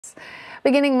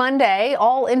Beginning Monday,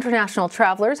 all international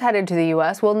travelers headed to the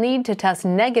U.S. will need to test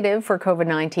negative for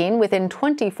COVID-19 within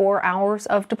 24 hours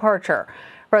of departure.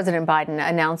 President Biden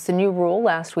announced the new rule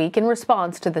last week in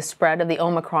response to the spread of the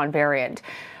Omicron variant.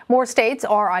 More states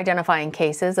are identifying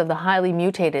cases of the highly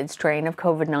mutated strain of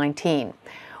COVID-19.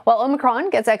 While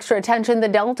Omicron gets extra attention, the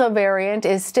Delta variant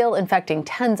is still infecting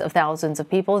tens of thousands of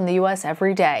people in the U.S.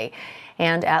 every day.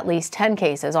 And at least 10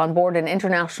 cases on board an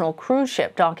international cruise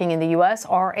ship docking in the U.S.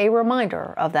 are a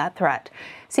reminder of that threat.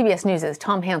 CBS News'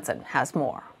 Tom Hansen has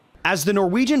more. As the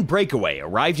Norwegian breakaway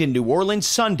arrived in New Orleans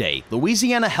Sunday,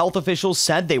 Louisiana health officials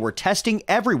said they were testing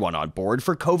everyone on board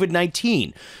for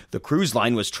COVID-19. The cruise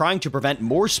line was trying to prevent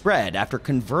more spread after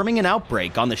confirming an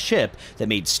outbreak on the ship that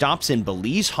made stops in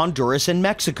Belize, Honduras, and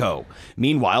Mexico.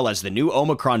 Meanwhile, as the new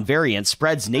Omicron variant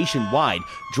spreads nationwide,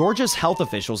 Georgia's health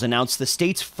officials announced the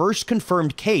state's first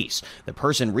confirmed case. The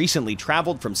person recently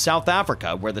traveled from South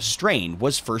Africa, where the strain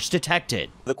was first detected.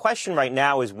 The question right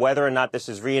now is whether or not this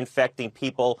is reinfecting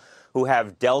people who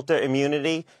have Delta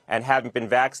immunity and haven't been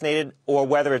vaccinated, or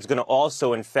whether it's going to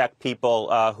also infect people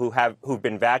who've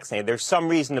been vaccinated. There's some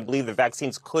reason to believe the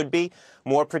vaccines could be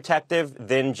more protective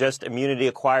than just immunity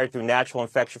acquired through natural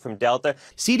infection from Delta.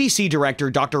 CDC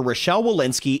Director Dr. Rochelle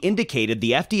Walensky indicated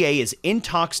the FDA is in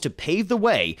talks to pave the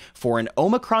way for an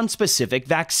Omicron-specific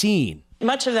vaccine.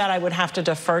 Much of that I would have to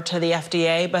defer to the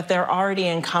FDA, but they're already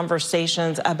in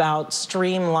conversations about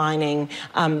streamlining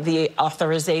the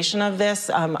authorization of this,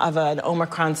 of an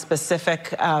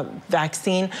Omicron-specific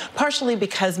vaccine, partially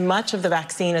because much of the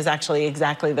vaccine is actually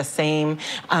exactly the same,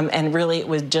 and really it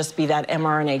would just be that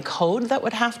mRNA code that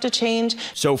would have to change.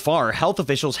 So far, health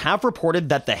officials have reported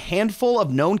that the handful of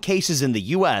known cases in the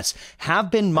U.S. have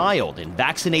been mild in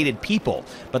vaccinated people,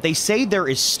 but they say there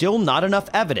is still not enough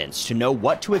evidence to know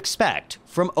what to expect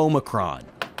from Omicron.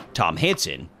 Tom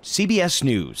Hansen, CBS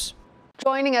News.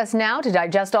 Joining us now to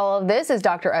digest all of this is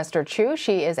Dr. Esther Chu.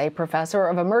 She is a professor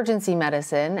of emergency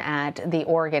medicine at the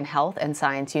Oregon Health and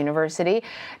Science University.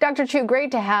 Dr. Chu,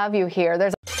 great to have you here.